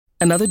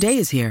Another day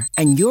is here,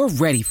 and you're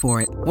ready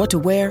for it. What to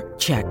wear?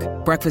 Check.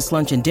 Breakfast,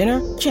 lunch, and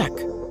dinner? Check.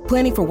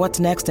 Planning for what's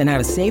next and how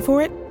to save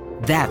for it?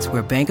 That's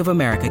where Bank of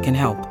America can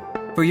help.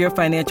 For your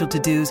financial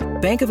to-dos,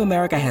 Bank of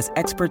America has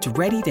experts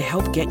ready to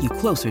help get you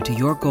closer to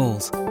your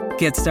goals.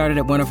 Get started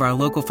at one of our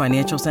local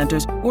financial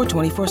centers or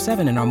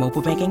 24/7 in our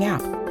mobile banking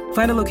app.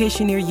 Find a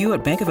location near you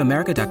at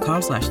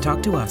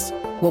bankofamerica.com/talktous.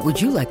 What would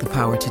you like the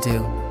power to do?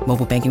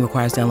 Mobile banking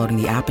requires downloading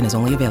the app and is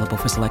only available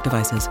for select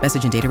devices.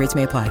 Message and data rates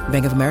may apply.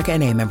 Bank of America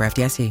N.A., member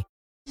FDIC.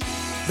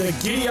 The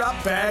Giddy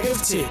Up Bag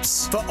of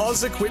Tips for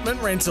Oz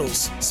Equipment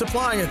Rentals.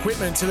 Supplying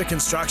equipment to the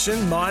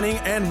construction, mining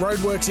and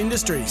roadworks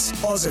industries.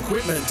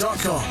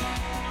 OzEquipment.com.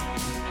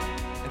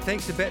 And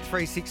thanks to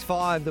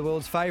Bet365, the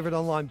world's favourite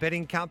online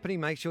betting company.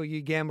 Make sure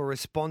you gamble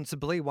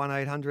responsibly.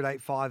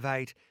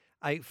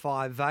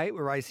 1-800-858-858.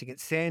 We're racing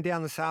at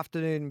Sandown this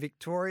afternoon in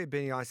Victoria.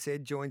 Benny I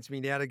said joins me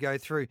now to go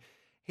through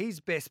his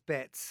best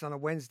bets on a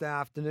Wednesday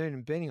afternoon.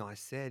 And Benny I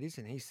said,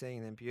 isn't he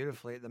seeing them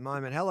beautifully at the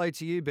moment? Hello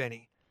to you,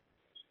 Benny.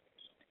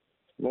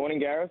 Morning,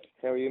 Gareth.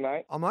 How are you,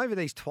 mate? I'm over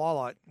these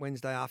twilight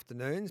Wednesday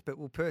afternoons, but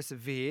we'll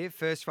persevere.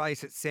 First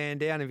race at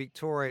Sandown in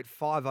Victoria at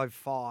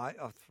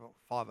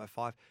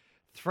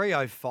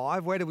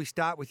 3:05. Where do we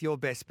start with your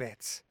best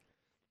bets?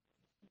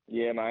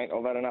 Yeah, mate.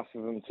 I've had enough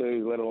of them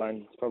too, let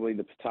alone probably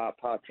the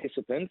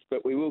participants.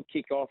 But we will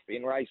kick off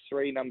in race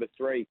 3, number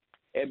 3,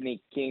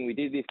 Ebony King. We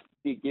did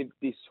give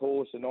this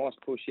horse a nice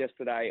push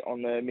yesterday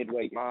on the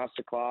midweek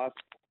masterclass.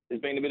 There's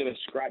been a bit of a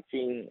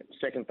scratching.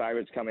 Second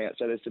favourites come out,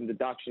 so there's some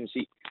deductions.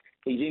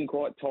 He's in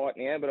quite tight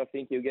now, but I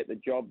think he'll get the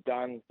job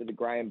done for the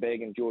Graham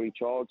Begg and Geordie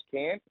Childs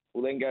camp.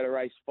 We'll then go to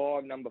race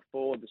 5, number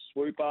 4, the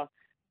Swooper,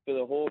 for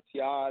the Hawks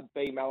Yard,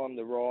 B. Malum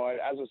the ride.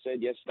 As I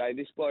said yesterday,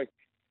 this bloke,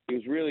 he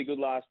was really good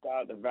last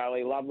start at the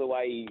Valley. Love the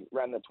way he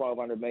ran the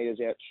 1,200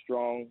 metres out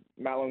strong.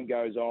 Malum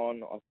goes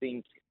on. I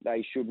think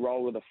they should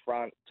roll to the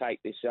front,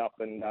 take this up,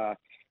 and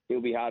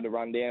he'll be hard to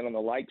run down on the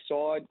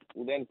lakeside.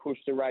 We'll then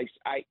push to race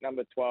 8,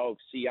 number 12,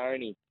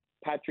 Sione.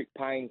 Patrick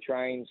Payne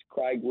trains,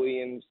 Craig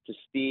Williams to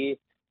steer.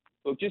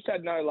 Look, just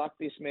had no luck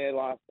this mare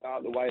last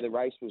start, the way the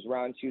race was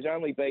run. She was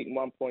only beaten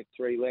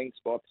 1.3 lengths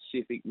by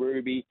Pacific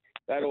Ruby.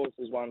 That horse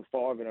has won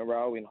 5 in a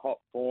row in hot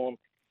form.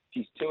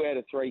 She's 2 out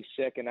of 3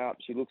 second up.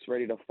 She looks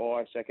ready to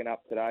fire second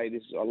up today. I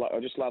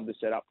just love the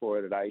setup for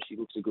her today. She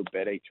looks a good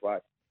bet each way.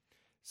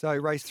 So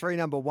race 3,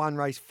 number 1,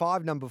 race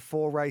 5, number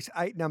 4, race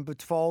 8, number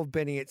 12,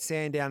 Benny at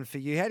Sandown for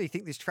you. How do you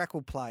think this track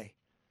will play?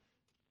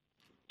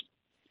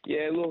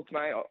 Yeah, look,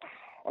 mate,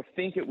 I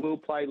think it will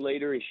play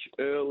leaderish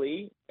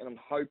early, and I'm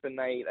hoping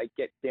they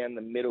get down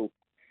the middle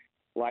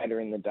later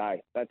in the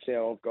day. That's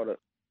how I've got it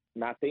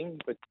mapping,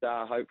 but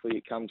hopefully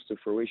it comes to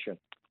fruition.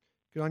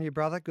 Good on you,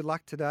 brother. Good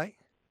luck today.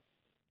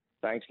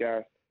 Thanks,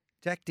 Gareth.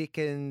 Jack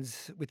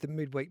Dickens with the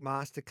midweek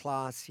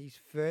masterclass. His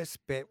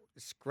first bet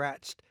was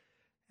scratched,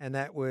 and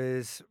that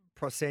was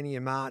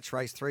Proscenia March,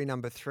 race 3,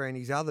 number 3, and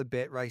his other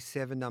bet, race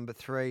 7, number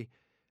 3,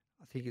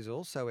 I think is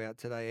also out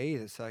today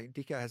either. So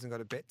Dicko hasn't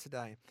got a bet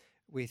today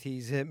with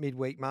his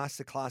midweek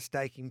masterclass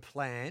staking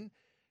plan.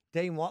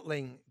 Dean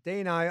Watling.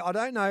 Dino, I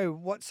don't know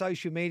what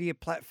social media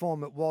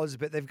platform it was,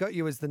 but they've got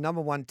you as the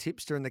number 1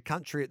 tipster in the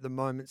country at the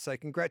moment. So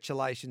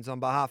congratulations on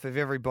behalf of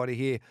everybody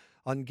here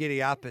on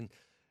Giddy Up. And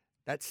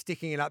that's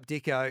sticking it up,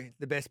 Dicko,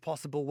 the best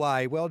possible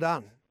way. Well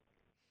done.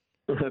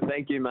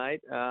 Thank you,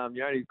 mate.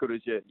 You're only as good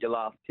as your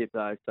last tip,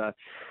 though. So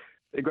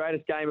the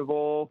greatest game of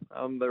all,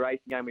 the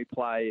racing game we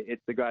play,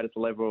 it's the greatest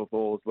level of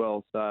all as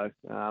well. So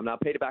now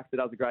Peter Baxter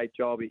does a great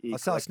job.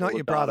 So it's not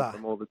your brother.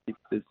 From all the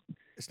tipsters.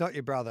 It's not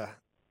your brother.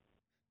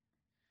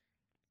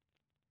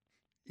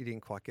 You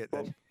didn't quite get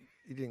that.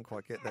 You didn't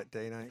quite get that,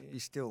 Dino.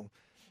 He's still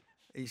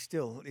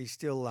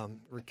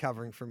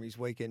recovering from his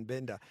weekend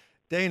bender.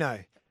 Dino,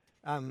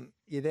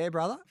 you there,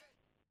 brother?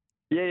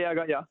 Yeah, I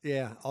got you.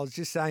 Yeah, I was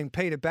just saying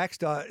Peter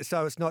Baxter.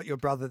 So it's not your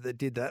brother that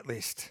did that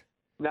list.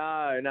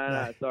 No.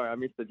 Sorry, I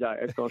missed the joke.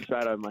 It's gone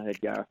straight over my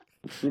head, Gareth.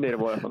 You need to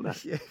work on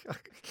that. Yeah.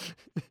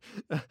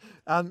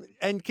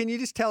 And can you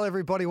just tell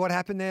everybody what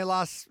happened there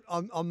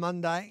on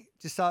Monday?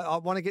 Just so I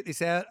want to get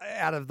this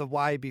out of the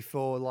way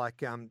before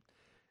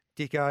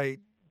Dicko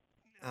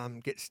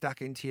gets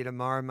stuck into you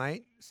tomorrow,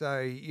 mate. So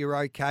you're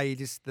okay. You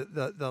just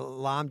the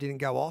alarm didn't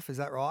go off. Is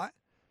that right?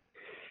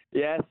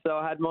 Yeah, so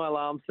I had my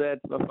alarm set,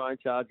 my phone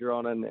charger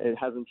on, and it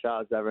hasn't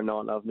charged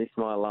overnight. I've missed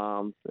my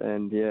alarms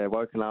and,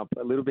 woken up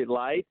a little bit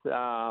late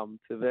to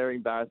very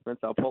embarrassment.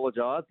 So I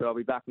apologise, but I'll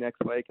be back next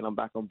week and I'm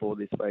back on board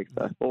this week.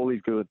 So all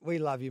is good. We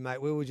love you,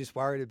 mate. We were just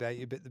worried about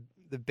you, but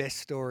the best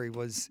story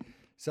was,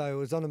 so it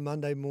was on a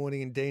Monday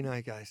morning and Dino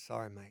goes,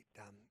 sorry, mate,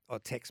 or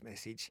text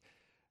message,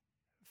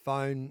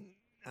 phone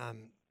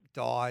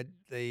died,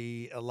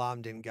 the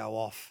alarm didn't go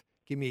off.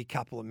 Give me a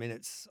couple of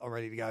minutes. I'm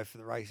ready to go for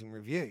the racing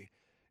review.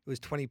 It was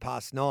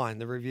 9:20.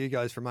 The review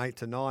goes from 8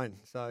 to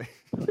 9. So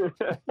I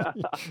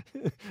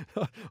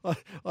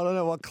don't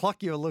know what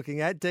clock you were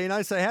looking at,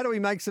 Dino. So how do we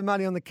make some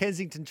money on the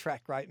Kensington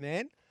track, great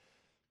man?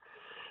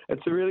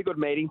 It's a really good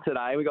meeting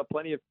today. We've got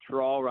plenty of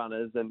trial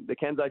runners, and the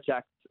Kenzo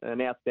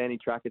an outstanding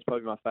track. It's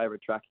probably my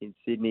favourite track in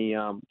Sydney.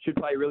 Should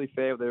play really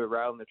fair with the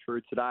Rail and the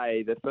True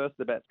today. The first of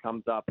the bets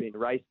comes up in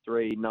race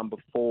 3, number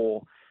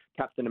 4,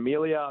 Captain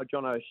Amelia.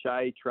 John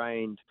O'Shea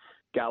trained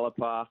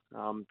galloper.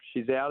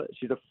 She's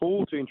a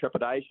full to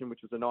Intrepidation,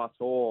 which was a nice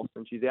horse,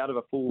 and she's out of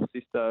a full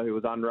sister who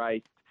was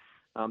unraced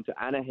to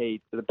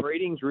Anahid. So the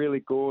breeding's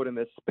really good, and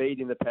there's speed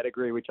in the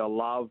pedigree, which I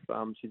love.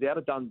 She's out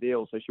of Done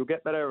Deal, so she'll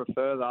get better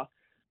further.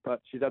 But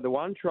she's had the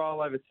one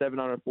trial over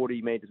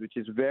 740 metres, which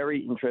is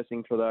very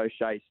interesting for the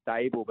O'Shea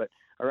stable. But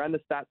I ran the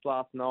stats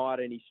last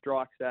night, and he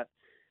strikes at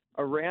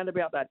around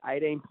about that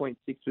 18.6%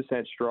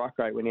 strike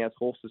rate when he has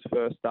horses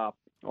first up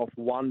off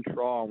one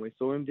trial. And we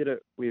saw him did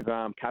it with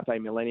Cafe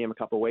Millennium a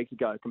couple of weeks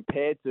ago,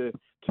 compared to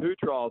 2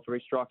 trials where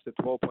he strikes at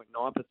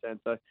 12.9%.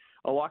 So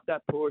I like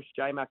that push.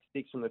 J-Mac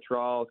sticks from the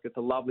trials, gets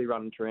a lovely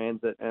run in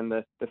Transit, and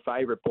the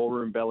favourite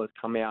Ballroom Bell has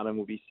come out and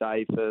will be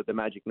saved for the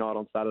Magic Night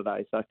on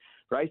Saturday. So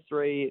race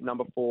 3,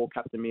 number 4,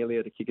 Captain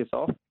Amelia to kick us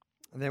off.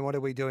 And then what are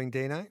we doing,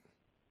 Dino?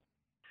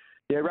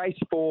 Yeah, race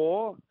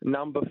 4,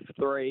 number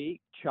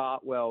 3,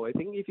 Chartwell. I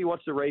think if you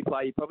watch the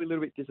replay, you're probably a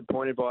little bit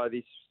disappointed by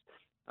this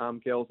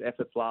girl's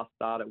efforts last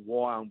start at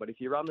Wyong. But if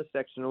you run the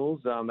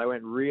sectionals, they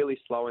went really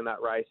slow in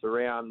that race,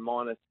 around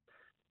minus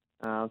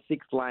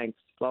 6 lengths,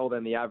 slower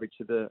than the average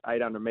to the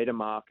 800-metre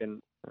mark.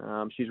 And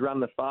she's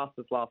run the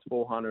fastest last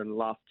 400 and the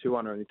last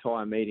 200 in the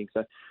entire meeting.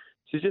 So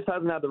she just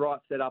hasn't had the right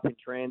setup in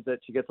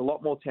Transit. She gets a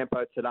lot more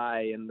tempo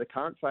today. And the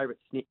current favourite,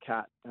 Snit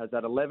Cat, has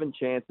had 11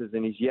 chances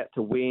and is yet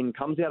to win.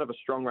 Comes out of a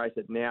strong race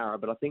at Nowra,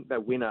 but I think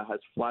that winner has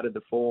flooded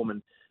the form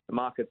and the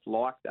market's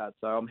like that.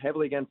 So I'm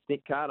heavily against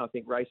Snit Cat. I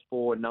think race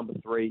 4, number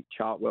 3,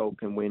 Chartwell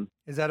can win.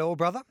 Is that all,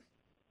 brother?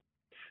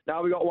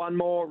 No, we got one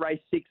more.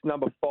 Race 6,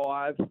 number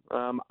 5,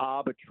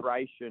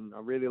 Arbitration. I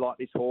really like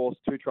this horse.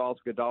 2 trials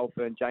for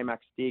Godolphin, J-Mac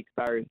sticks,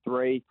 barrier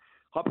 3.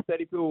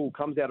 Hypothetical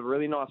comes out of a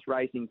really nice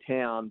racing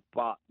town,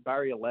 but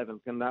barrier 11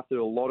 is going to have to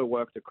do a lot of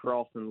work to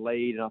cross and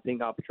lead, and I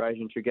think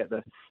Arbitration should get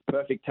the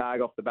perfect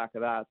tag off the back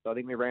of that. So I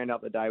think we round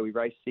out the day. We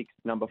race 6,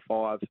 number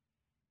 5.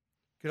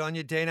 Good on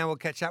you, Dino. We'll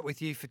catch up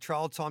with you for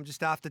trial time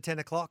just after 10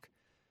 o'clock.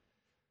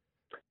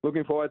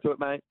 Looking forward to it,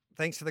 mate.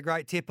 Thanks for the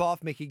great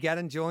tip-off. Mickey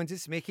Gadden joins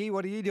us. Mickey,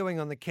 what are you doing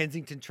on the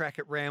Kensington track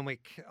at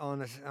Randwick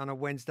on a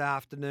Wednesday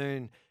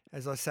afternoon?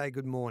 As I say,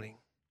 good morning.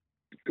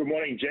 Good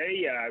morning,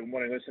 G. Good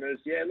morning, listeners.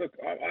 Yeah, look,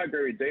 I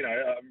agree with Dino.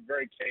 I'm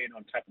very keen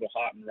on Capital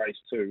Heart in race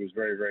 2. It was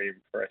very, very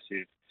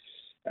impressive.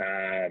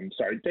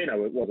 Sorry,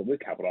 Dino wasn't with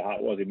Capital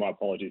Heart, was he? My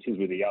apologies. He's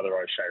with the other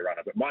O'Shea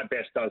runner. But my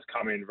best does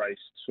come in race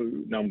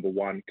 2, number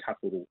 1,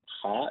 Capital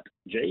Heart,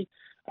 G.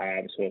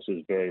 This horse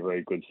was very,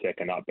 very good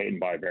second up, beaten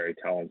by a very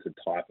talented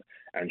type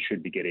and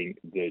should be getting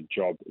the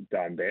job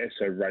done there.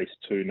 So race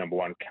 2, number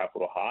 1,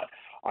 Capital Heart.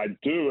 I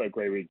do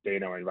agree with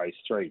Dino in race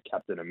 3,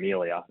 Captain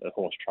Amelia. The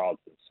horse trialled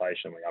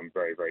sensationally. I'm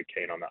very, very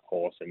keen on that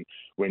horse. And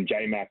when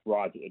J-Mac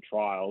rides at the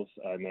trials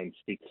and then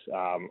sticks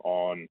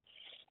on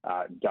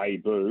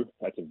debut,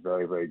 that's a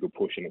very, very good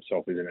push in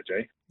itself, isn't it,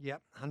 G?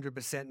 Yep,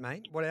 100%,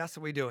 mate. What else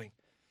are we doing?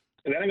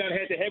 And then I'm going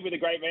head-to-head with the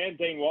great man,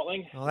 Dean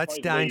Watling. Oh, that's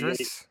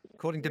dangerous.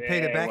 According to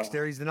Peter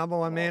Baxter, he's the number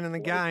 1 man in the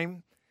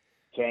game.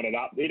 Turn it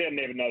up. He didn't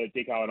even know that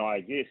Dicko and I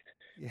exist.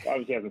 Yeah.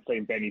 Obviously hasn't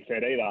seen Benny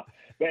Fed either.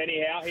 But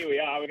anyhow, here we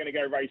are. We're going to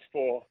go race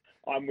 4.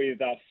 I'm with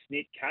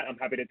Snit Cat. I'm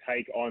happy to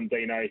take on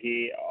Dino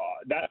here.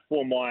 That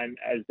form line,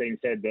 as Dean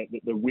said,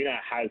 the winner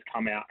has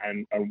come out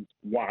and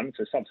won,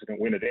 so subsequent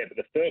winner there. But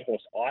the third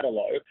horse,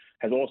 Idolo,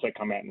 has also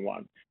come out and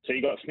won. So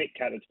you got Snit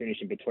Cat that's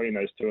finishing between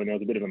those two, and there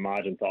was a bit of a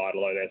margin to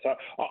Idolo there. So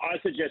I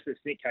suggest that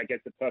Snit Cat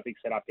gets the perfect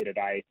setup here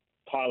today.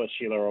 Tyler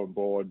Schiller on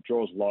board,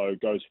 draws low,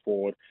 goes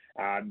forward.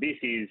 This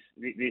is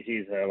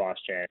her last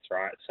chance,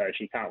 right? So if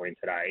she can't win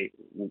today,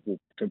 we'll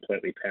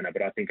completely pen her.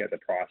 But I think at the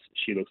price,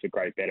 she looks a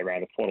great bet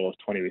around the $4.20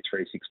 with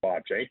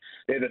 365 G.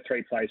 They're the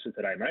 3 plays for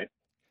today, mate.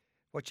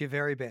 What's your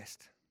very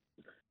best?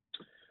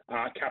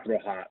 Capital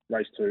Heart,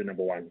 race 2,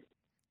 number 1.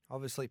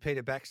 Obviously,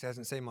 Peter Baxter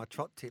hasn't seen my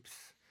trot tips.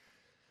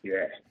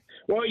 Yeah.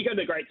 Well, you go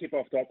to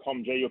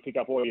greattipoff.com, G. You'll pick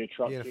up all your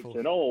trot tips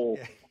and all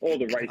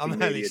the racing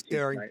media tips,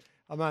 mate.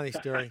 I'm only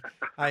stirring.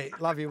 Hey,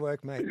 love your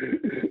work, mate.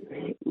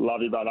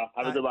 Love you, brother.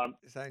 Have a good one.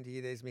 Same to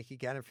you. There's Mickey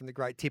Gannon from The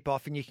Great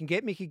Tip-Off. And you can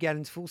get Mickey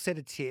Gannon's full set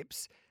of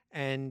tips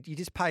and you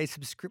just pay a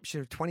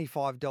subscription of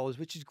 $25,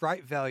 which is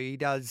great value. He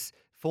does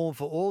form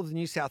for all of the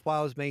New South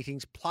Wales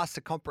meetings, plus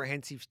a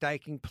comprehensive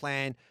staking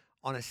plan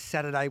on a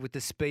Saturday with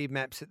the speed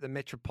maps at the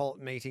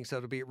Metropolitan meeting. So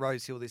it'll be at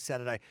Rosehill this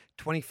Saturday.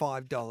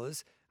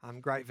 $25.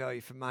 Great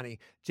value for money.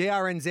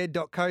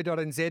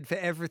 grnz.co.nz for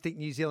everything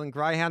New Zealand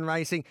greyhound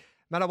racing.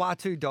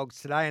 Manawatu dogs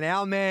today. And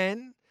our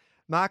man,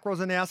 Mark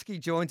Rosanowski,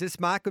 joins us.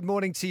 Mark, good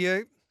morning to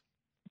you.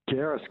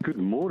 Gareth, good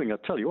morning. I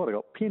tell you what, I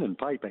got pen and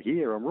paper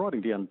here. I'm writing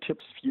down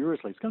tips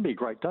furiously. It's going to be a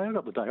great day. I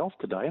got the day off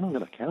today, and I'm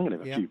going to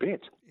have a few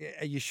bets.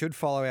 Yeah, you should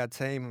follow our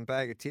team and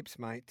Bag of Tips,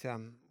 mate.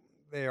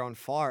 They're on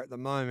fire at the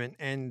moment.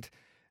 And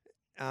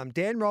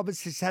Dan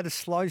Roberts has had a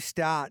slow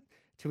start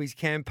to his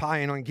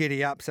campaign on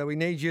Giddy Up, so we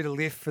need you to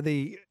lift for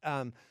the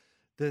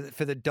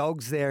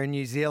dogs there in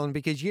New Zealand,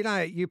 because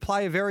you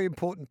play a very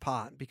important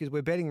part, because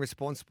we're betting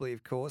responsibly,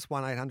 of course.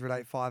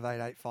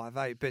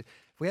 1-800-858-858. But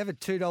if we have a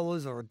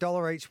 $2 or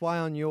 $1 each way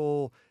on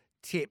your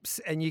tips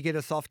and you get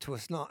us off to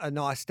a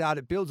nice start,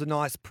 it builds a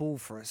nice pool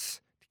for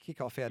us to kick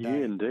off our day.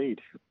 Yeah,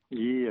 indeed.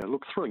 Yeah,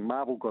 look, Thrilling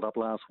Marvel got up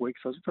last week,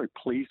 so I was very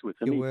pleased with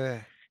him. You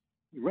were.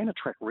 He ran a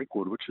track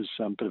record, which is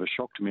a bit of a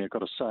shock to me, I've got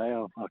to say.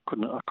 I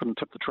couldn't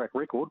tip the track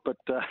record, but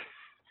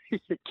he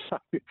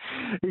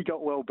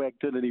got well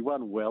backed in and he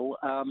won well.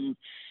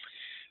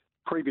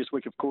 Previous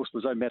week, of course,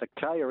 was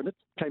Omaticaya, and it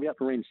came out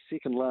and ran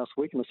second last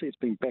week, and I see it's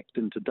been backed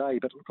in today.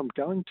 But look, I'm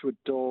going to a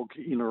dog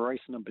in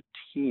race number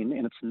 10,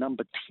 and it's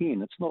number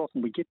 10. It's not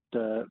often we get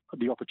the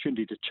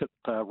opportunity to chip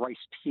race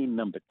 10,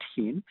 number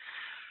 10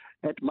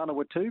 at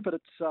Manawatu, but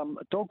it's a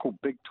dog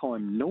called Big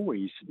Time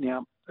Noise.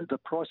 Now, the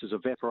price is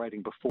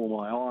evaporating before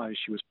my eyes.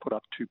 She was put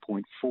up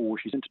 2.4.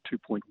 She's into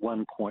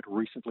 2.1 quite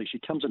recently. She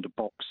comes into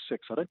box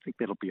 6. I don't think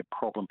that'll be a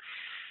problem.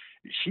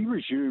 She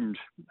resumed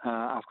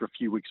after a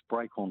few weeks'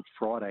 break on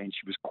Friday, and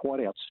she was quite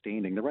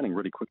outstanding. They're running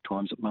really quick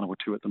times at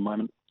Manawatu at the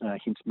moment,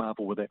 hence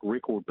Marvel with that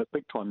record. But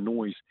Big Time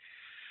Noise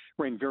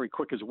ran very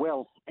quick as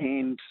well,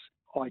 and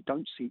I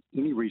don't see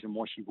any reason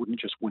why she wouldn't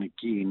just win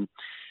again.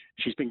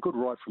 She's been good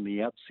right from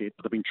the outset,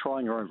 but they've been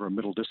trying her over a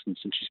middle distance,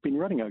 and she's been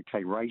running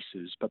okay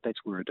races, but that's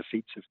where her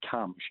defeats have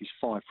come. She's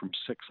 5 from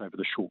 6 over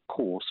the short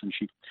course, and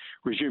she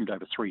resumed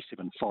over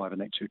 3.75,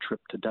 and that's her trip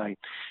today.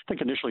 I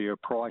think initially her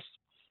price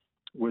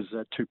was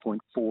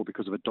 2.4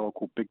 because of a dog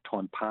called Big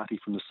Time Party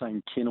from the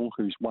same kennel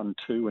who's 1-2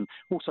 and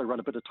also run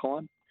a bit of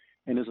time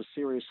and is a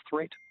serious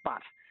threat.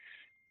 But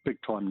Big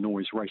Time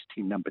Noise, race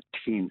 10, number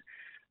 10,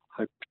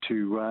 hope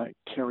to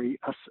carry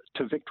us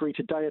to victory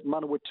today at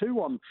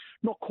Manawatu. I'm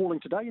not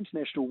calling today,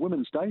 International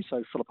Women's Day,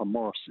 so Philippa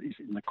Morris is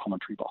in the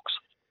commentary box.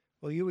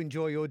 Well, you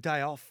enjoy your day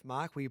off,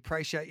 Mark. We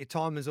appreciate your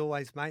time as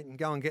always, mate, and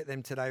go and get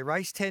them today.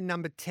 Race 10,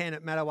 number 10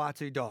 at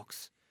Manawatu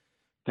Docks.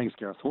 Thanks,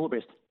 Gareth. All the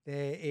best.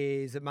 There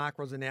is Mark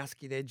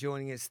Rosanowski there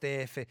joining us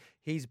there for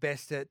his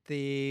best at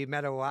the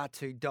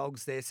Manawatu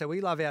Dogs there. So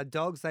we love our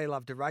dogs. They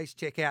love to race.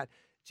 Check out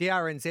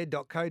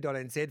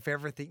grnz.co.nz for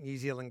everything New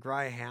Zealand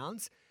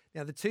Greyhounds.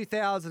 Now, the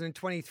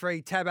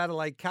 2023 Tab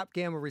Adelaide Cup,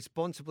 gamble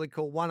responsibly,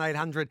 call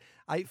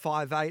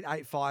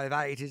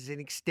 1-800-858-858. It's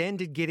an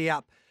extended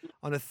giddy-up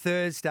on a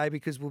Thursday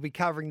because we'll be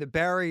covering the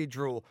barrier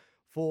draw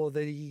for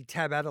the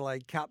Tab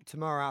Adelaide Cup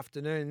tomorrow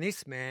afternoon.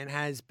 This man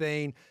has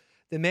been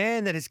the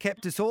man that has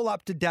kept us all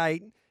up to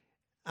date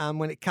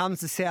when it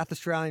comes to South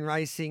Australian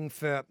racing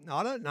for,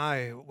 I don't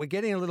know, we're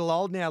getting a little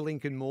old now,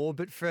 Lincoln Moore,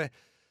 but for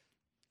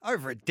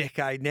over a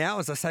decade now.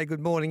 As I say, good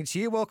morning to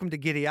you. Welcome to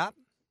Giddy Up.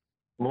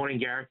 Morning,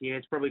 Gareth. Yeah,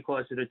 it's probably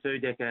closer to 2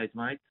 decades,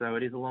 mate, so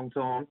it is a long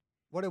time.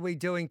 What are we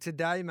doing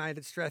today, mate,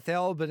 at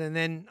Strathalbyn? And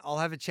then I'll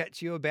have a chat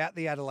to you about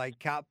the Adelaide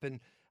Cup, and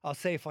I'll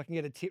see if I can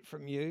get a tip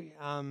from you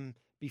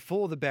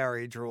before the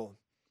barrier draw.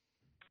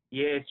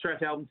 Yeah,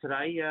 Strathalbyn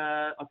today.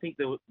 I think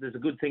there's a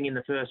good thing in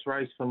the first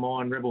race for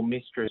mine, Rebel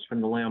Mistress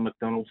from the Leon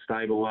McDonald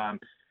stable,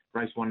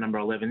 race 1, number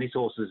 11. This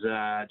horse is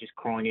just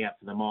crying out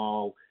for the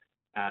mile.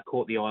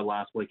 Caught the eye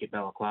last week at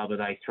Balaclava.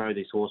 They throw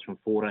this horse from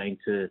 14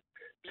 to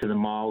the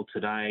mile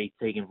today.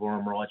 Tegan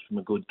Vorum rides from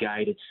a good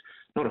gate. It's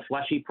not a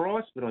flashy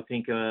price, but I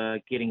think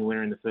getting a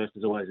winner in the first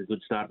is always a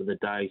good start to the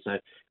day. So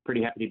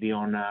pretty happy to be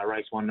on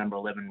race 1, number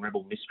 11,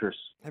 Rebel Mistress.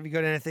 Have you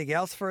got anything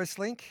else for us,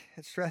 Link,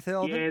 at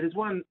Strathalbyn? Yeah, there's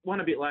one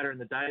a bit later in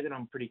the day that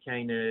I'm pretty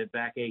keen to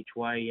back each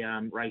way.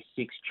 Race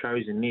 6,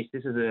 Chosen Miss.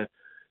 This is a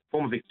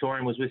former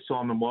Victorian, was with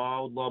Simon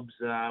Wild. Lobs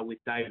with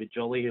David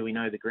Jolly, who we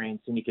know the Grand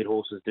Syndicate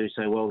horses do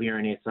so well here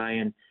in SA,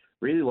 and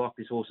really liked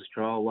this horse's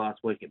trial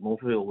last week at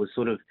Morpheville. Was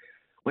sort of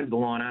went to the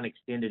line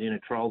unextended in a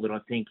trial that I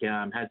think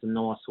had some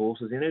nice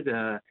horses in it.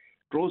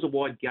 Draws a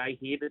wide gate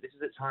here, but this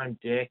is its home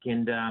deck,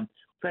 and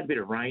we've had a bit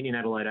of rain in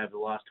Adelaide over the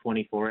last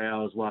 24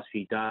 hours, last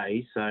few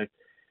days. So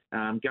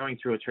going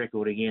through its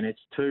record again, it's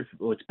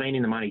been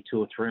in the money 2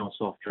 or 3 on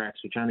soft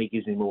tracks, which only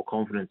gives me more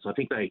confidence. I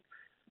think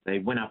they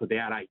went up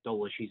about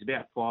 $8. She's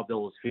about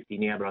 $5.50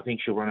 now, but I think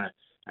she'll run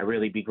a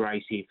really big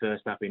race here.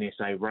 First up in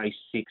SA, race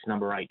 6,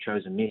 number 8,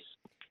 Chosen Miss.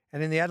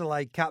 And in the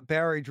Adelaide Cup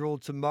barrier draw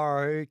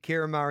tomorrow,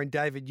 Kieran and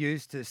David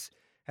Eustace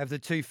have the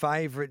 2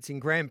 favourites in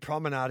Grand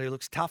Promenade, who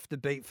looks tough to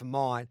beat for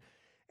mine,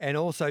 and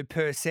also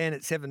Persan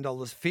at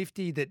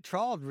 $7.50 that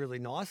trialled really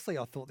nicely,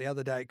 I thought, the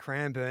other day at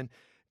Cranbourne.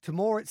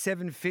 Tamor at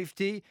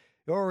 $7.50.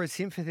 Aura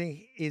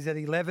Symphony is at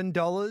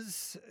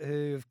 $11,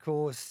 who, of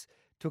course,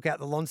 took out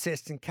the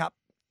Launceston Cup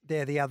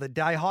there the other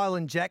day.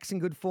 Highland Jackson,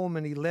 good form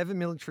at 11.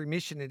 Military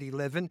Mission at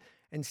 11.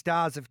 And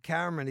Stars of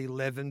Karen at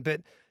 11.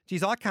 But,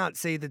 geez, I can't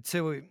see the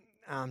two,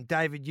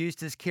 David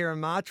Eustace,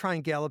 Kieran Maher,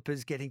 trained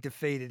gallopers getting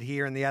defeated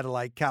here in the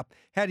Adelaide Cup.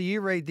 How do you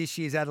read this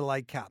year's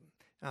Adelaide Cup,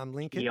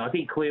 Lincoln? Yeah, I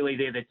think clearly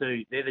they're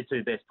the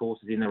two best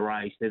horses in the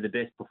race. They're the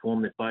best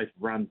performed. They've both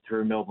run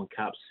through Melbourne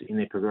Cups in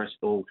their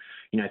progressive,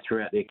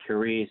 throughout their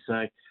career.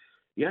 So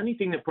the only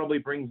thing that probably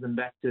brings them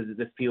back to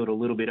the field a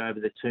little bit over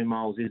the 2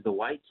 miles is the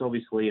weights.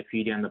 Obviously, a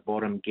few down the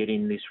bottom get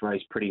in this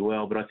race pretty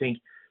well. But I think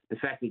the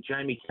fact that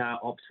Jamie Carr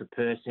opts for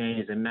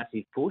Persan is a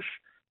massive push.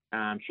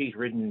 She's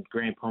ridden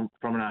Grand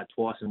Promenade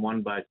twice and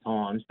won both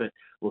times. But,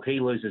 look, he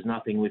loses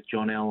nothing with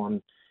John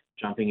Allen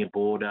jumping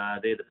aboard.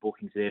 They're the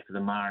bookings there for the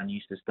Mar and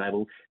Eustace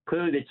stable.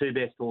 Clearly the two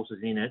best horses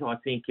in it. I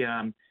think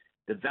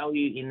the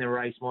value in the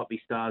race might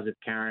be Stars of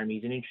Karam.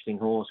 He's an interesting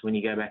horse when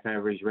you go back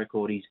over his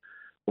record. He's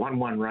won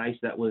one race.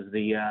 That was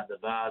the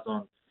Vars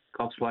on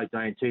Cox Plate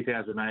Day in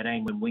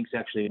 2018 when Winks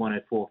actually won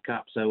her fourth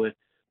cup. So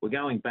we're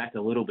going back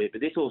a little bit.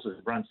 But this horse has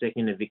run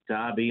second to Vic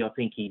Darby. I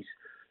think he's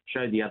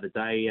showed the other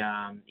day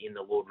in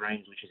the Lord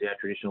Reims, which is our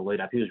traditional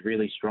lead-up. He was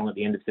really strong at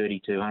the end of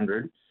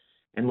 3,200.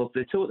 And look,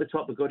 the two at the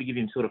top have got to give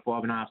him sort of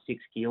 5.5,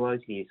 6 kilos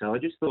here. So I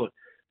just thought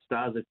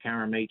Stars of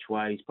Karam each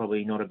way is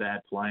probably not a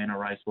bad play in a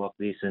race like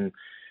this. And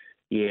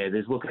yeah,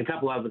 there's a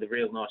couple over the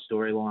real nice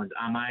storylines.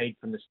 Armade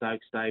from the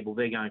Stoke stable,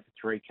 they're going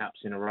for 3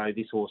 cups in a row.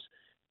 This horse,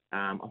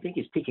 I think,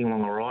 is ticking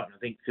along all right. And I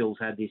think Phil's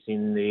had this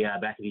in the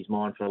back of his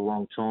mind for a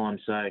long time.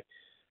 So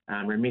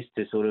remiss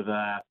to sort of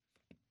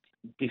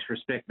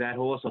disrespect that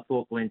horse. I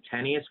thought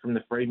Glentanius from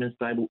the Freedman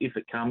stable, if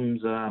it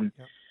comes,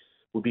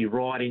 would be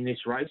right in this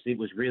race. It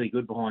was really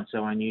good behind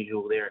So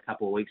Unusual there a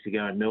couple of weeks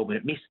ago in Melbourne.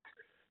 It missed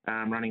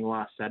running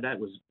last Saturday. It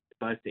was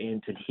both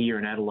entered here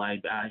in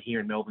Adelaide, here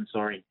in Melbourne,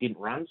 it didn't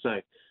run.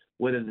 So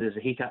whether there's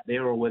a hiccup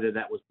there or whether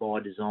that was by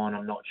design,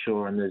 I'm not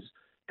sure. And there's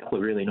a couple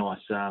of really nice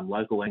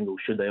local angles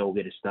should they all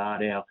get a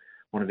start.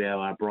 One of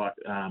our bright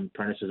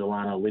apprentices,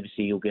 Alana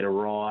Livesey, will get a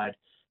ride.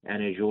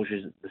 Anna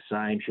Georges is the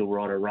same. She'll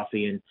ride a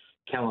roughie. And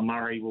Callum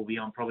Murray will be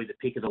on probably the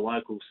pick of the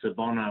locals,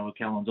 Sabono.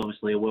 Callum's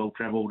obviously a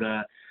well-travelled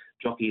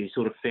jockey who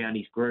sort of found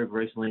his groove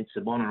recently in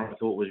Sabono. I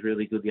thought was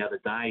really good the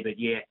other day. But,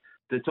 yeah,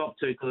 the top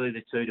two, clearly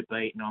the two to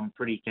beat, and I'm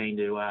pretty keen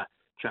to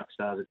chuck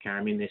Stars of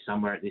Karam in there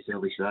somewhere at this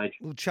early stage.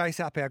 We'll chase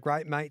up our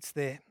great mates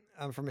there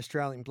from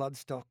Australian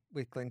Bloodstock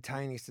with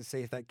Glentanius to see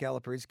if that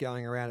galloper is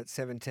going around at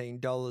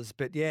 $17.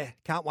 But, yeah,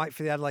 can't wait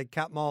for the Adelaide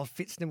Cup. Miles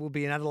Fitzner will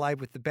be in Adelaide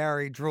with the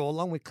Barry Draw,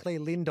 along with Claire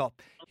Lindop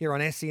here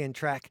on SEN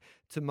Track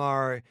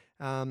tomorrow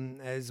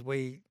as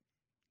we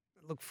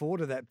look forward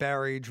to that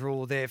Barry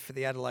Draw there for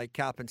the Adelaide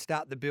Cup and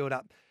start the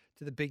build-up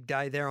to the big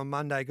day there on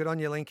Monday. Good on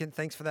you, Lincoln.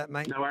 Thanks for that,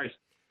 mate. No worries.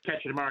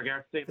 Catch you tomorrow,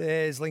 Gareth. See you.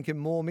 There's Lincoln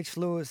Moore. Mitch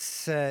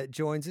Lewis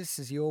joins us,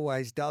 as he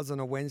always does on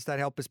a Wednesday, to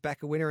help us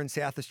back a winner in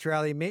South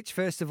Australia. Mitch,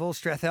 first of all,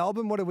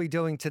 Strathalbyn, what are we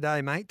doing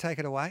today, mate? Take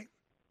it away.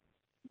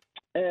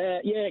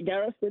 Yeah,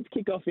 Gareth, let's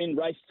kick off in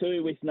race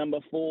 2 with number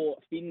 4,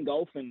 Finn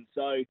Golfin.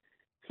 So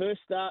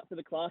first start for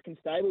the Clarkin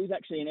stable. He's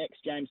actually an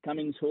ex-James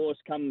Cummings horse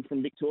coming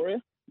from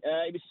Victoria.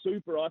 He was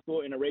super, I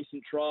thought, in a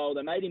recent trial.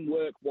 They made him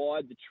work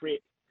wide the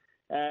trip,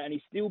 and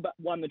he still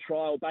won the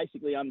trial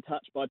basically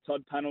untouched by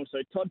Todd Pannell. So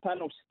Todd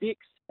Pannell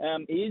sticks.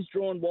 He is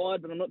drawn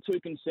wide, but I'm not too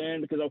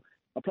concerned because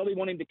I probably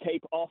want him to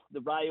keep off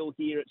the rail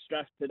here at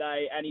Strath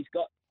today, and he's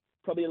got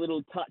probably a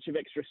little touch of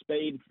extra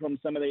speed from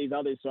some of these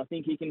others. So I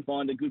think he can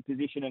find a good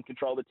position and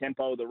control the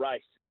tempo of the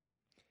race.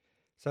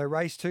 So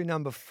race 2,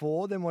 number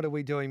 4, then what are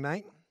we doing,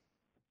 mate?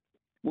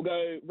 We'll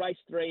go race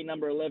 3,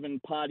 number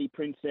 11, Party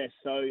Princess.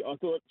 So I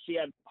thought she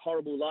had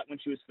horrible luck when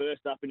she was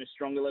first up in a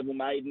stronger level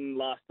maiden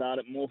last start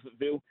at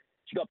Morphettville.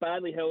 She got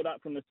badly held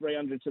up from the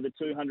 300 to the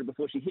 200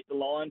 before she hit the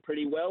line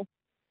pretty well.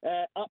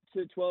 Up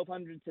to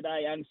 1,200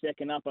 today and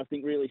second up, I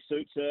think really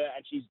suits her.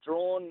 And she's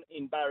drawn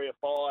in barrier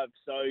 5.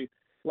 So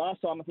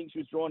last time I think she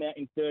was drawn out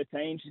in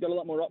 13. She's got a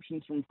lot more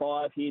options from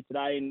 5 here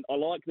today. And I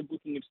like the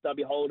booking of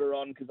Stubby Holder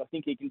on because I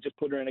think he can just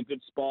put her in a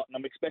good spot. And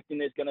I'm expecting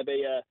there's going to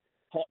be a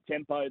hot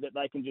tempo that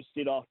they can just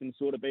sit off and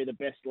sort of be the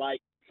best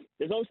late.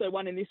 There's also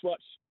one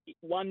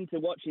to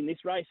watch in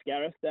this race,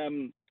 Gareth.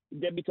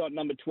 Debutant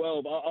number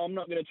 12. I'm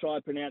not going to try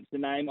to pronounce the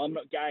name. I'm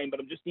not game, but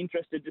I'm just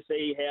interested to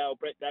see how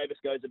Brett Davis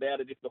goes about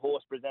it if the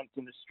horse presents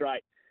in the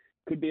straight.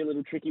 Could be a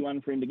little tricky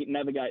one for him to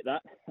navigate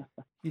that.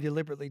 You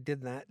deliberately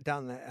have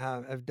done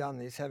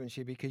this, haven't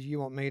you? Because you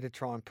want me to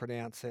try and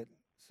pronounce it.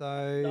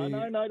 So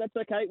No, that's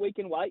okay. We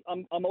can wait.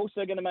 I'm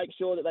also going to make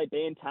sure that they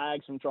ban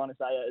tags from trying to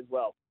say it as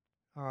well.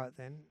 All right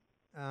then.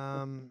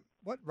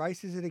 What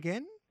race is it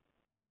again?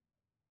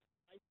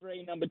 Race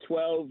 3, number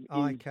 12 is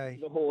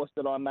the horse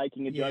that I'm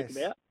making a joke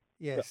about.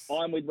 Yes. So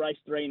I'm with race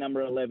 3,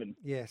 number 11.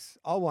 Yes.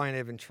 I won't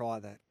even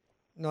try that.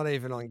 Not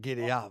even on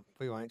Giddy Up.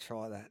 We won't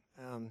try that.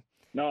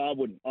 No, I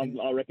wouldn't.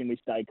 I reckon we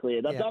stay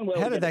clear. They've done well.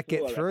 How did that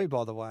get through,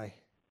 by the way?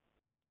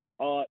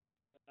 You'll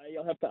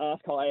have to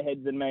ask higher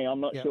heads than me. I'm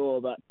not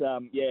sure, but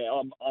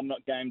I'm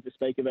not game to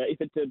speak about it.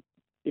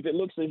 If it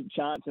looks a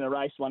chance in a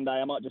race one day,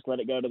 I might just let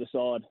it go to the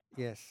side.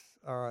 Yes.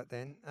 All right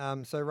then.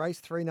 So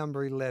race 3,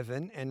 number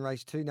 11 and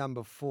race 2,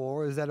 number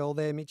 4. Is that all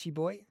there, Mitchy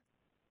boy?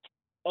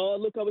 Oh,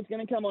 look, I was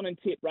going to come on and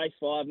tip race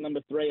 5,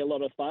 number 3, a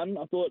lot of fun.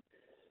 I thought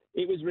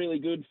it was really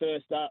good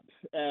first up,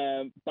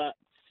 but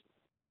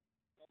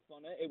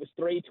on it was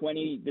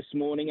 3:20 this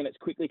morning and it's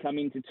quickly come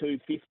into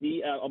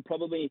 2:50. I'm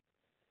probably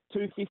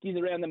 250s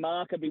around the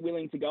mark. I'd be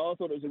willing to go. I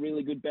thought it was a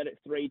really good bet at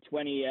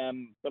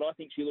 3:20, but I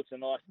think she looks a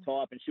nice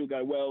type and she'll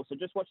go well. So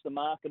just watch the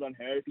market on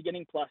her. If you're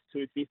getting plus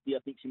 250, I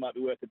think she might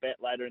be worth a bet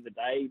later in the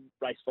day.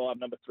 Race 5,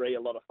 number 3,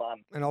 a lot of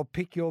fun. And I'll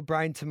pick your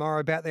brain tomorrow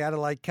about the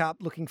Adelaide Cup.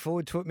 Looking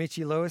forward to it,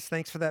 Mitchy Lewis.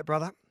 Thanks for that,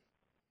 brother.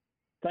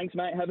 Thanks,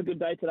 mate. Have a good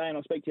day today, and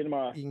I'll speak to you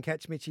tomorrow. You can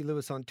catch Mitchy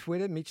Lewis on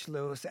Twitter, Mitch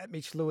Lewis at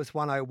Mitch Lewis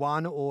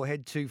 101, or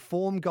head to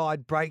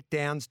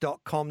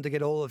formguidebreakdowns.com to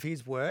get all of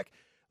his work.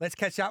 Let's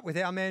catch up with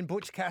our man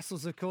Butch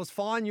Castles, of course.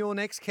 Find your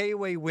next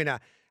Kiwi winner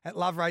at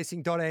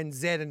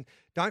loveracing.nz, and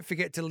don't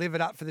forget to live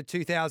it up for the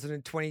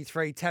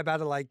 2023 Tab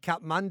Adelaide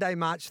Cup. Monday,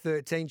 March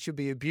 13 should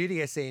be a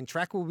beauty. SEN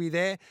Track will be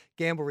there.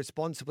 Gamble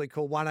responsibly.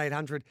 Call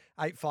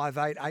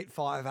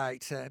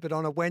 1-800-858-858. But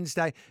on a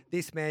Wednesday,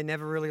 this man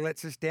never really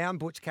lets us down,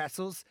 Butch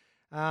Castles.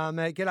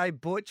 G'day,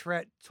 Butch. We're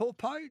at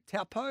Taupo,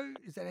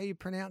 is that how you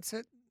pronounce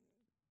it?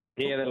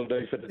 Yeah, that'll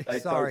do for today.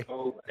 Sorry.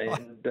 Taupo.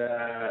 And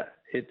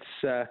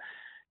it's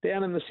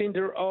down in the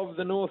centre of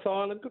the North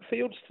Island. Good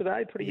fields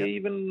today, pretty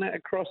even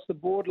across the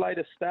board.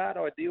 Later start,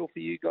 ideal for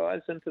you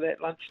guys into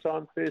that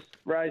lunchtime first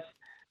race.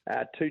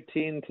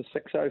 2:10 to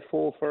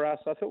 6:04 for us.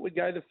 I thought we'd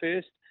go the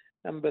first.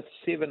 Number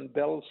 7,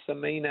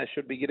 Belsamina,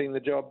 should be getting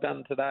the job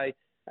done today.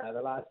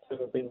 The last two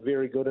have been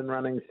very good in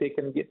running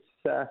second. Gets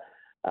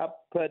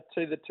up to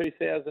the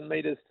 2,000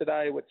 metres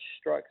today, which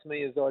strikes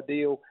me as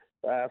ideal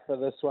for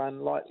this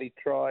one. Lightly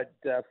tried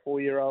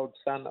 4-year-old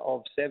son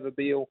of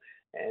Savabeel,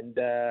 and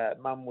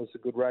mum was a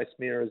good race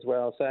mare as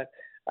well. So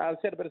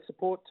I've had a bit of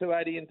support,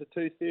 280 into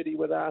 230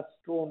 with us,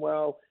 drawn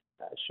well.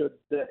 Should,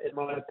 in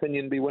my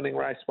opinion, be winning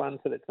race 1.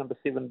 So that's number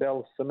 7,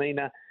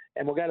 Belsamina.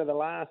 And we'll go to the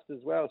last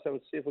as well. So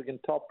we'll see if we can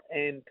top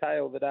and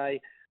tail the day.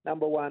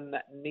 Number 1,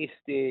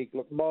 Nest Egg.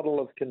 Look, model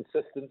of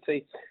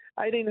consistency.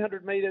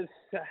 1,800 metres.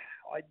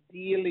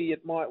 Ideally,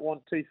 it might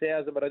want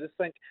 2,000, but I just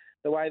think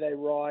the way they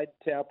ride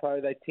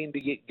Taupo, they tend to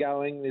get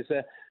going. There's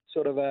a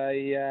sort of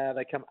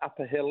they come up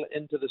a hill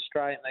into the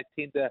straight, and they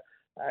tend to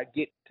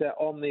get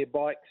on their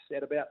bikes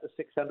at about the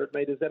 600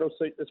 metres. That'll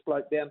suit this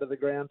bloke down to the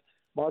ground.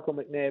 Michael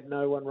McNabb,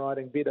 no one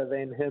riding better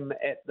than him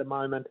at the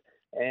moment,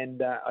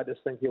 and I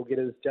just think he'll get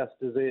his just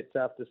desserts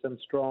after some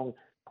strong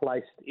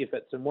placed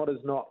efforts and what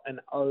is not an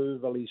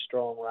overly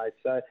strong race.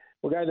 So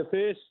we'll go the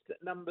first,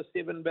 number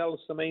 7,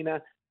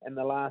 Belsamina, and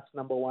the last,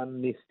 number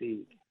 1, Nest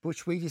Egg.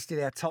 Butch, we just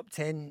did our top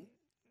 10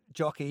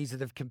 jockeys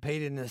that have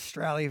competed in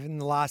Australia in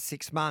the last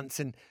 6 months,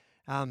 and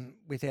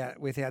with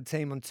our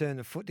team on Turn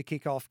the Foot to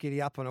kick off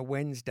Giddy Up on a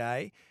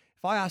Wednesday.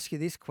 If I ask you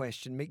this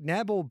question,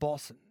 McNabb or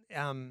Bosson,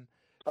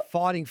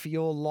 fighting for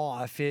your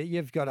life,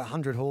 you've got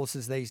 100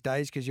 horses these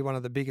days because you're one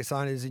of the biggest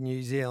owners in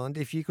New Zealand.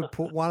 If you could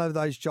put one of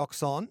those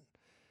jocks on,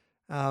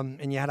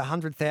 and you had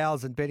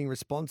 100,000 betting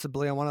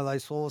responsibly on one of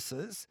those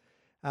horses,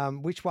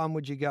 which one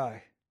would you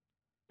go?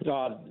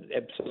 Oh,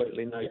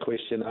 absolutely no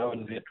question.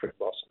 Owen Patrick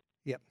Bosson.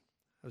 Yep.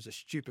 It was a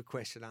stupid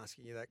question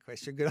asking you that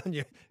question. Good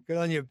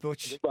on you,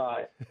 Butch.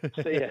 Bye.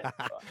 See ya.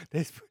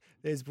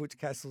 There's Butch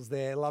Castles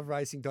there.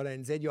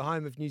 Loveracing.nz, your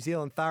home of New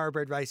Zealand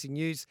thoroughbred racing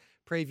news,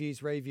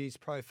 previews, reviews,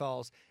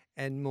 profiles,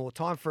 and more.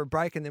 Time for a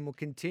break, and then we'll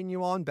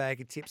continue on.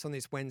 Bag of tips on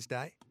this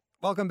Wednesday.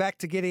 Welcome back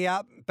to Giddy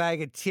Up,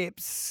 Bag of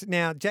Tips.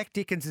 Now, Jack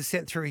Dickens has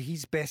sent through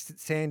his best at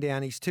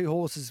Sandown. His 2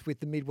 horses with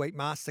the midweek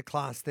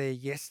masterclass there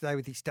yesterday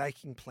with his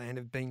staking plan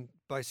have been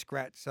both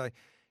scratched. So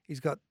he's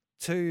got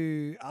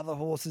 2 other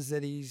horses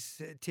that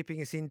he's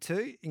tipping us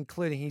into,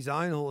 including his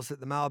own horse at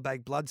the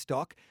Mailbag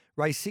Bloodstock.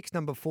 Race 6,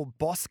 number 4,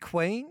 Boss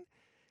Queen.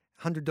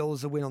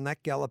 $100 a win on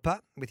that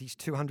galloper with his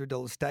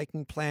 $200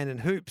 staking plan.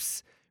 And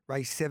Hoops,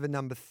 race 7,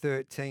 number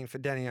 13 for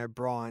Danny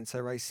O'Brien.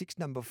 So race 6,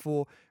 number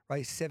 4,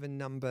 race 7,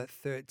 number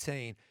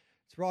 13.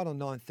 It's right on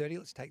 9:30.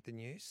 Let's take the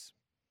news.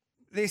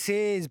 This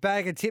is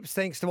Bag of Tips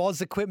thanks to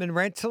Oz Equipment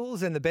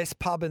Rentals and the best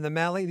pub in the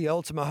Mallee, the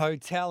Ultima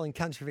Hotel in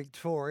Country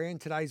Victoria.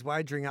 And today's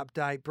wagering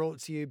update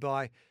brought to you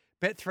by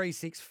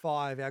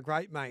Bet365, our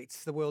great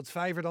mates, the world's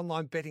favourite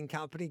online betting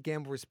company.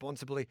 Gamble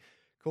responsibly.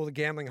 Call the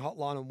gambling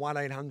hotline on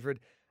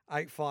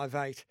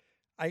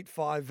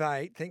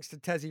 1-800-858-858. Thanks to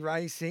Tassie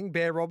Racing,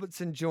 Bear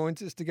Robertson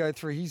joins us to go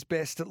through his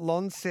best at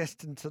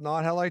Launceston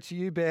tonight. Hello to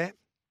you, Bear.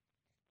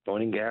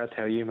 Morning, Gareth.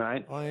 How are you,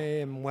 mate? I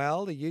am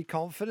well. Are you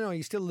confident, or are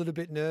you still a little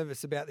bit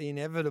nervous about the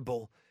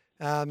inevitable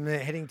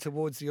heading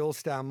towards the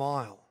All-Star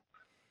Mile?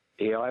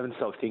 Yeah, I haven't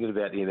stopped thinking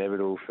about the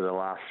inevitable for the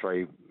last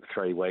three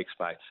weeks,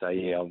 mate. So,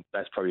 yeah,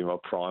 that's probably my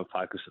prime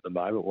focus at the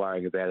moment,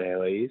 worrying about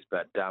how he is.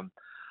 But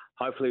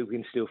hopefully we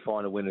can still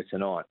find a winner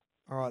tonight.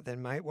 All right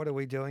then, mate. What are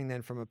we doing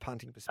then from a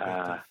punting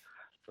perspective?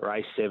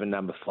 Race 7,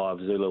 number 5,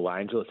 Zulu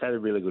Angel. It's had a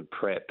really good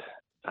prep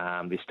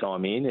this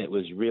time in. It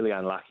was really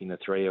unlucky in the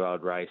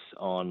 3-year-old race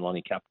on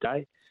Lonnie Cup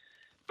Day.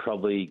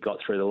 Probably got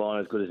through the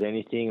line as good as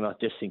anything. And I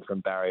just think from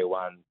barrier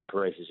 1,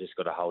 Perez has just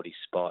got to hold his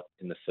spot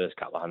in the first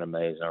couple of 100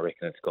 metres. And I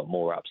reckon it's got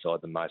more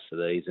upside than most of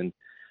these. And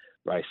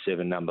race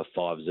 7, number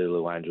 5,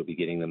 Zulu Angel will be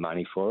getting the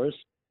money for us.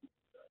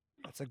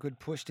 That's a good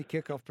push to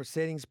kick off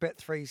proceedings.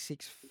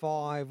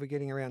 Bet365, we're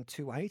getting around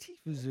 280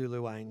 for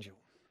Zulu Angel.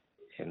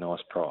 Yeah,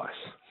 nice price.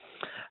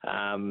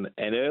 And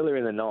earlier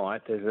in the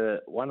night,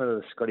 there's one of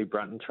the Scotty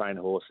Brunton trained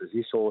horses.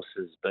 This horse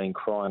has been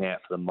crying out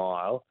for the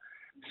mile.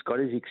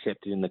 Scotty's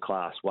accepted in the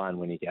Class 1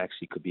 when he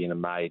actually could be in a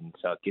maiden,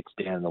 so it gets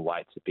down in the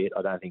weights a bit.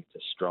 I don't think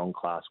it's a strong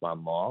Class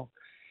 1 mile.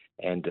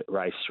 And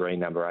race 3,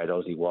 number 8,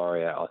 Aussie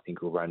Warrior, I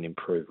think will run an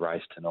improved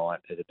race tonight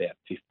at about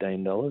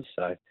 $15.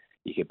 So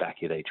you can back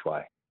it each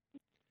way.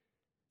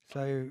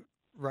 So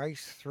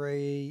race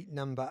 3,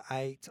 number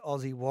 8,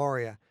 Aussie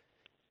Warrior.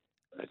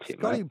 That's it,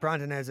 Scotty mate.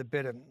 Brunton has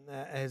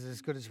has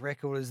as good as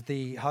record as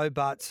the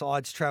Hobart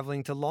sides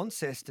travelling to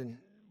Launceston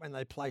when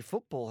they play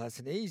football,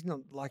 hasn't he? He's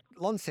not like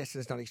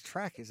Launceston's not his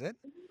track, is it?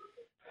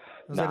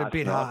 Was that a it's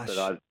bit not, harsh?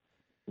 but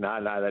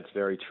No, that's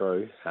very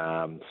true.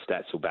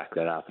 Stats will back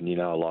that up,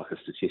 and I like a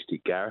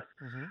statistic, Gareth.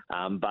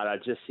 Mm-hmm. But I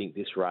just think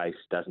this race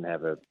doesn't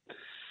have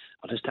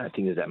I just don't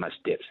think there's that much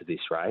depth to this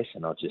race,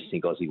 and I just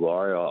think Aussie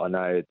Warrior. I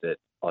know that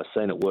I've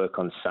seen it work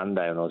on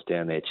Sunday when I was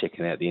down there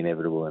checking out the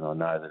Inevitable, and I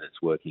know that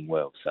it's working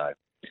well. So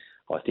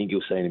I think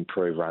you'll see an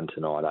improved run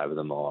tonight over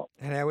the mile.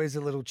 And how is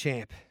the little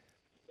champ?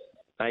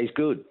 No, he's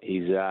good.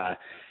 He's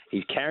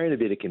carrying a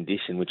bit of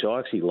condition, which I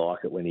actually like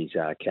it when he's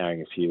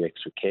carrying a few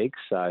extra kegs.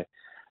 So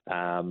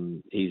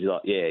he's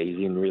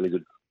in really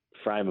good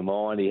frame of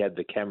mind. He had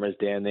the cameras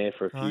down there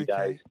for a few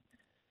days,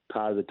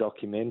 part of the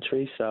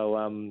documentary.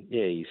 So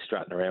he's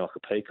strutting around like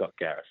a peacock,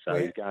 Gareth. So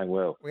he's going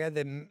well. We had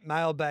the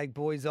mailbag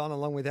boys on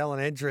along with Alan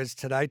Edgeres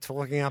today,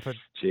 talking up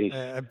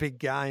a big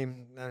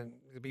game.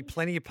 There'll be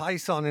plenty of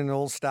pace on in an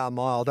All-Star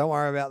Mile. Don't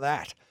worry about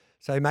that.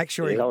 So make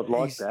sure I would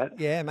like that.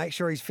 Yeah, make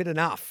sure he's fit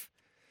enough.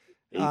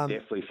 He's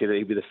definitely fit.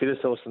 He'll be the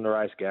fittest horse in the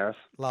race, Gareth.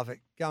 Love it.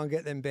 Go and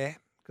get them, Bear.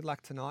 Good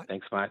luck tonight.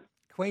 Thanks, mate.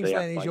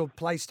 Queensland is your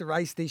place to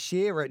race this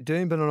year. We're at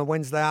Doomben on a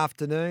Wednesday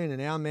afternoon, and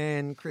our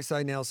man Chris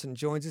O'Nelson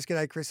joins us.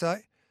 G'day, Chris O.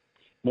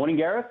 Morning,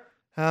 Gareth.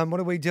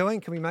 What are we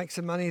doing? Can we make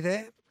some money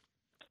there?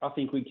 I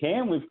think we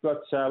can. We've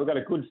got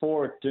a good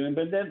 4 at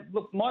Doomben. There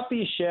might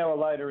be a shower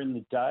later in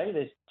the day.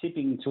 They're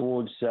tipping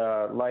towards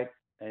late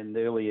and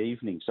early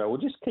evening, so we'll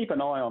just keep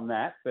an eye on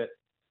that. But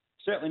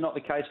certainly not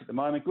the case at the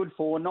moment. Good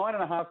 4,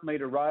 9.5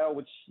 metre rail,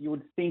 which you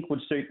would think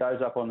would suit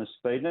those up on the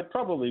speed, and it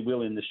probably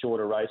will in the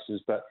shorter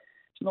races, but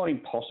it's not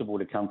impossible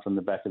to come from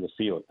the back of the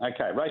field.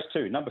 Okay, race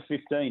 2, number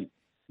 15,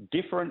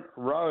 Different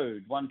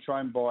Road, one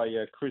trained by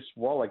Chris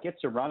Waller.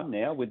 Gets a run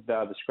now with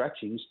the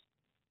scratchings.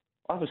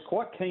 I was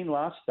quite keen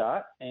last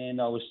start,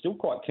 and I was still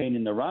quite keen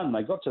in the run.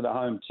 They got to the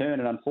home turn,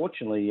 and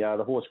unfortunately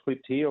the horse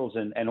clipped heels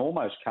and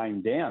almost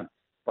came down.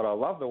 But I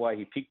love the way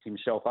he picked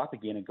himself up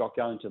again and got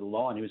going to the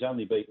line. He was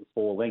only beaten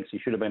 4 lengths. He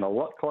should have been a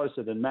lot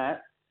closer than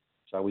that.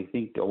 So I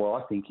think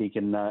he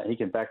can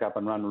back up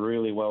and run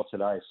really well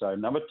today. So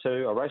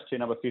race 2,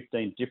 number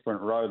 15,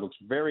 Different Road, looks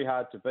very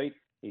hard to beat.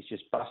 He's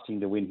just busting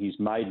to win his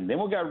maiden. Then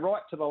we'll go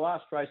right to the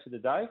last race of the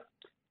day.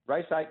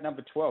 Race 8,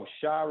 number 12,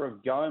 Shah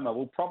of Goma.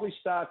 We'll probably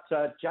start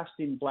just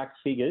in black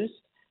figures.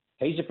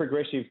 He's a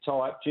progressive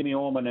type. Jimmy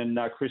Orman and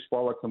Chris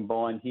Waller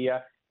combined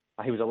here.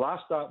 He was a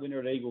last start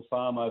winner at Eagle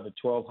Farm over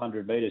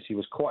 1,200 metres. He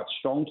was quite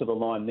strong to the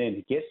line then.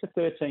 He gets to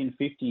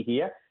 13.50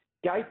 here.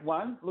 Gate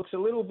 1 looks a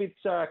little bit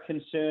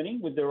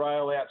concerning with the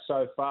rail out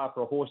so far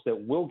for a horse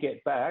that will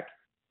get back.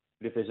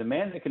 But if there's a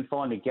man that can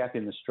find a gap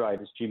in the straight,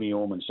 it's Jimmy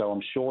Orman. So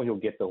I'm sure he'll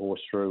get the horse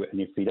through. And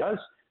if he does,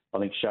 I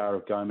think Shah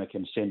of Goma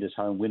can send us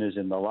home winners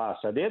in the last.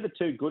 So they're the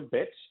 2 good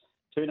bets,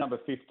 2 number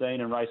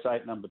 15 and race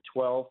 8 number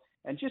 12.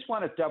 And just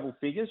one at double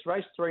figures,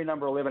 race 3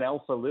 number 11,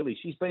 Alpha Lily.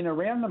 She's been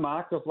around the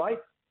mark of late.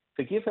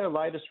 Forgive her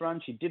latest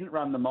run. She didn't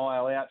run the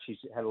mile out. She's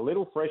had a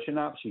little freshen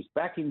up. She's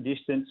back in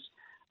distance.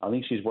 I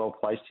think she's well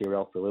placed here,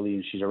 Alpha Lily,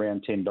 and she's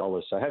around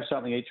 $10. So have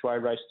something each way,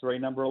 race 3,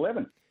 number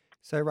 11.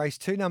 So race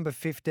 2, number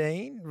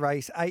 15,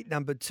 race 8,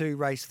 number 2,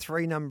 race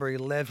 3, number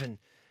 11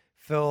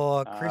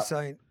 for Chris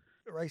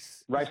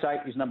Race 8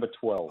 is number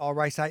 12. Oh,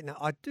 race 8. No,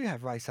 I do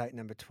have race 8,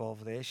 number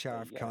 12 there,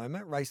 Shah of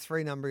Coma. Race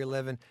 3, number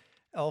 11,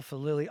 Alpha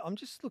Lily. I'm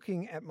just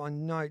looking at my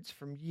notes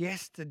from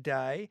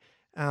yesterday.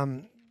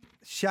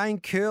 Shane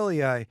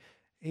Curlio,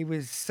 he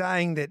was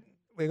saying that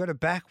we've got to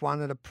back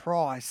one at a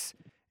price,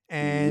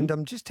 and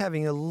I'm just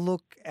having a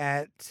look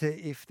at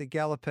if the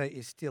Galloper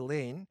is still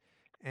in,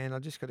 and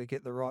I've just got to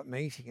get the right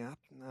meeting up.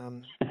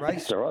 Race.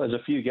 That's all right.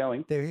 There's a few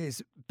going. There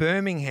is.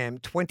 Birmingham,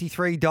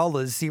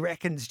 $23. He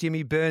reckons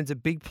Jimmy Burns a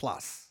big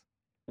plus.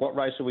 What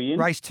race are we in?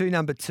 Race 2,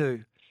 number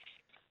 2.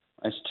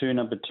 Race 2,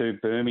 number 2,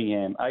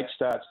 Birmingham. 8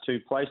 starts, 2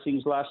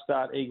 placings. Last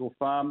start, Eagle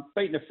Farm.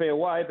 Beaten a fair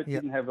way, but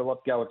didn't have a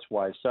lot go its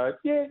way. So,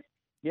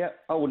 yeah,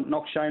 I wouldn't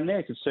knock Shane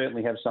there. Could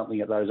certainly have something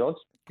at those odds.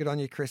 Good on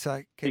you, Chris.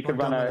 He could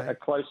run a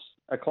close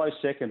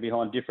second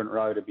behind Different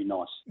Road. It'd be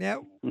nice.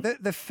 Now,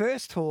 the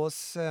first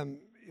horse, a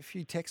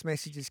few text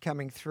messages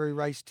coming through.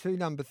 Race 2,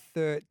 number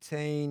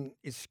 13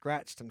 is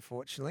scratched,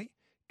 unfortunately.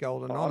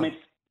 Golden Honor. I mean,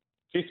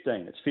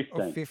 15. It's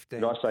 15. Oh,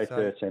 15. Did I say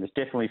 13? It's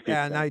definitely 15.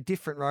 Yeah, no,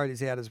 Different Road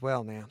is out as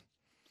well now.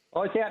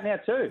 Oh, it's out now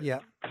too? Yeah.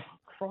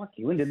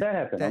 Crikey, when did that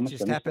happen? That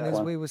just happened as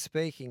we were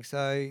speaking.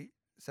 So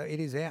it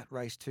is out,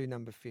 race 2,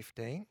 number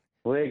 15.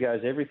 Well, there goes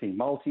everything.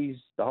 Multis,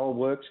 the whole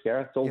works,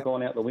 Gareth. It's all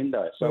gone out the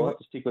window. So we'll have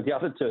to stick with the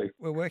other 2.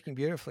 We're working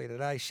beautifully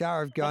today.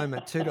 Shah of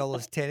Goma,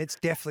 $2.10. It's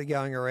definitely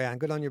going around.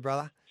 Good on you,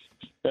 brother.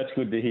 That's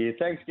good to hear.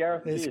 Thanks,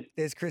 Gareth.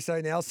 There's Chris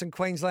O'Nelson.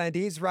 Queensland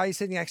is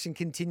racing. The action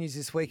continues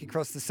this week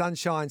across the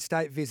Sunshine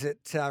State.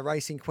 Visit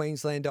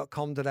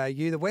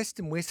racingqueensland.com.au. The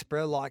Western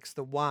Whisperer likes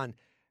the 1,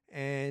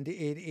 and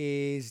it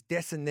is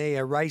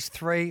Desania, race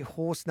 3,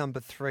 horse number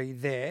 3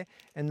 there.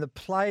 And the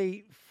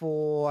play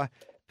for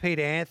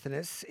Peter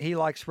Anthony, he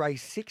likes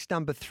race 6,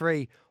 number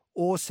 3,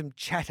 Awesome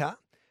Chatter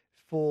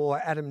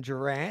for Adam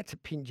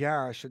Durant,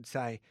 Pinjarra, I should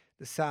say,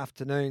 this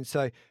afternoon.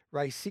 So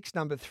race 6,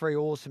 number 3,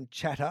 Awesome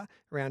Chatter,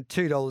 around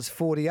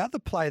 $2.40. Other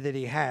play that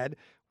he had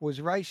was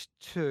race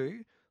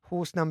 2,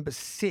 horse number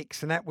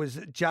 6, and that was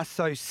Just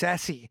So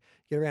Sassy.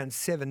 Get around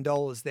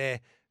 $7 there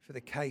for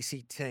the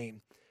Casey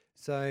team.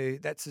 So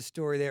that's the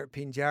story there at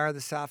Pinjarra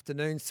this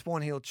afternoon.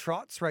 Swan Hill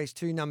Trots, race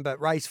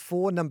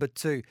 4, number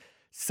 2,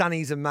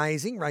 Sunny's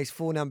Amazing, race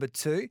 4, number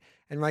 2,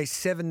 and race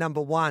 7,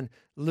 number 1,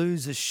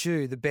 Lose a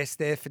Shoe, the best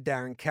there for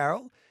Darren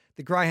Carroll.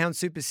 The Greyhound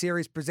Super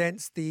Series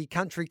presents the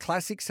Country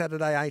Classic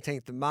Saturday,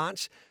 18th of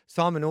March.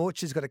 Simon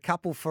Orchard's got a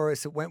couple for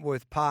us at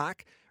Wentworth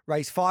Park.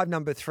 Race 5,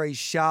 number 3,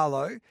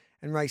 Charlo,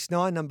 and race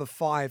 9, number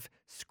 5,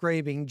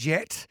 Screaming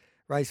Jet.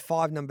 Race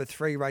 5, number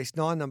 3, race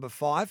 9, number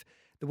 5.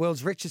 The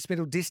world's richest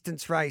middle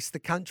distance race, the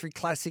Country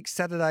Classic,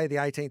 Saturday, the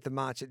 18th of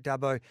March at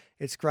Dubbo.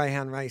 It's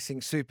Greyhound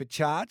Racing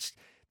Supercharged.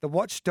 The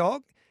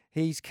Watchdog,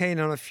 he's keen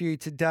on a few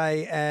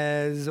today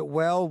as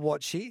well,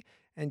 Watchy.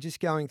 And just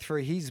going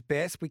through his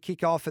best, we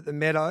kick off at the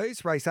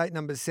Meadows, race 8,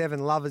 number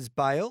 7, Lover's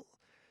Bale.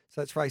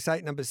 So it's race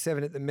 8, number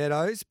 7 at the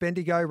Meadows.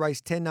 Bendigo,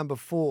 race 10, number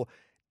 4,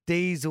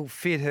 Diesel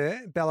Fit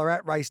Her. Ballarat,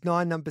 race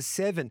 9, number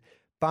 7,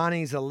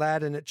 Barney's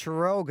Aladdin. At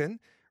Traralgon,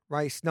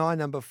 race 9,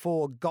 number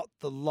 4, Got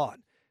the Lot.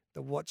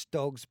 The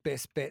Watchdogs'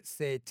 best bets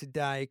there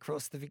today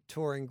across the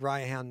Victorian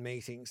Greyhound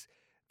meetings.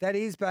 That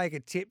is Bag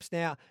of Tips.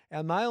 Now,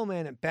 our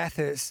mailman at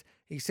Bathurst,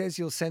 he says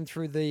he'll send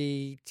through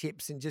the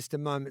tips in just a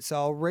moment, so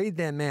I'll read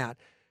them out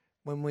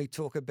when we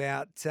talk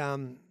about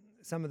some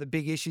of the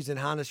big issues in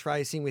harness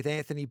racing with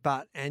Anthony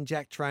Butt and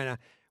Jack Trainer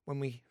when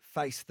we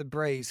face the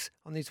breeze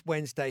on this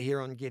Wednesday here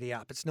on Giddy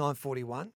Up. It's 9:41.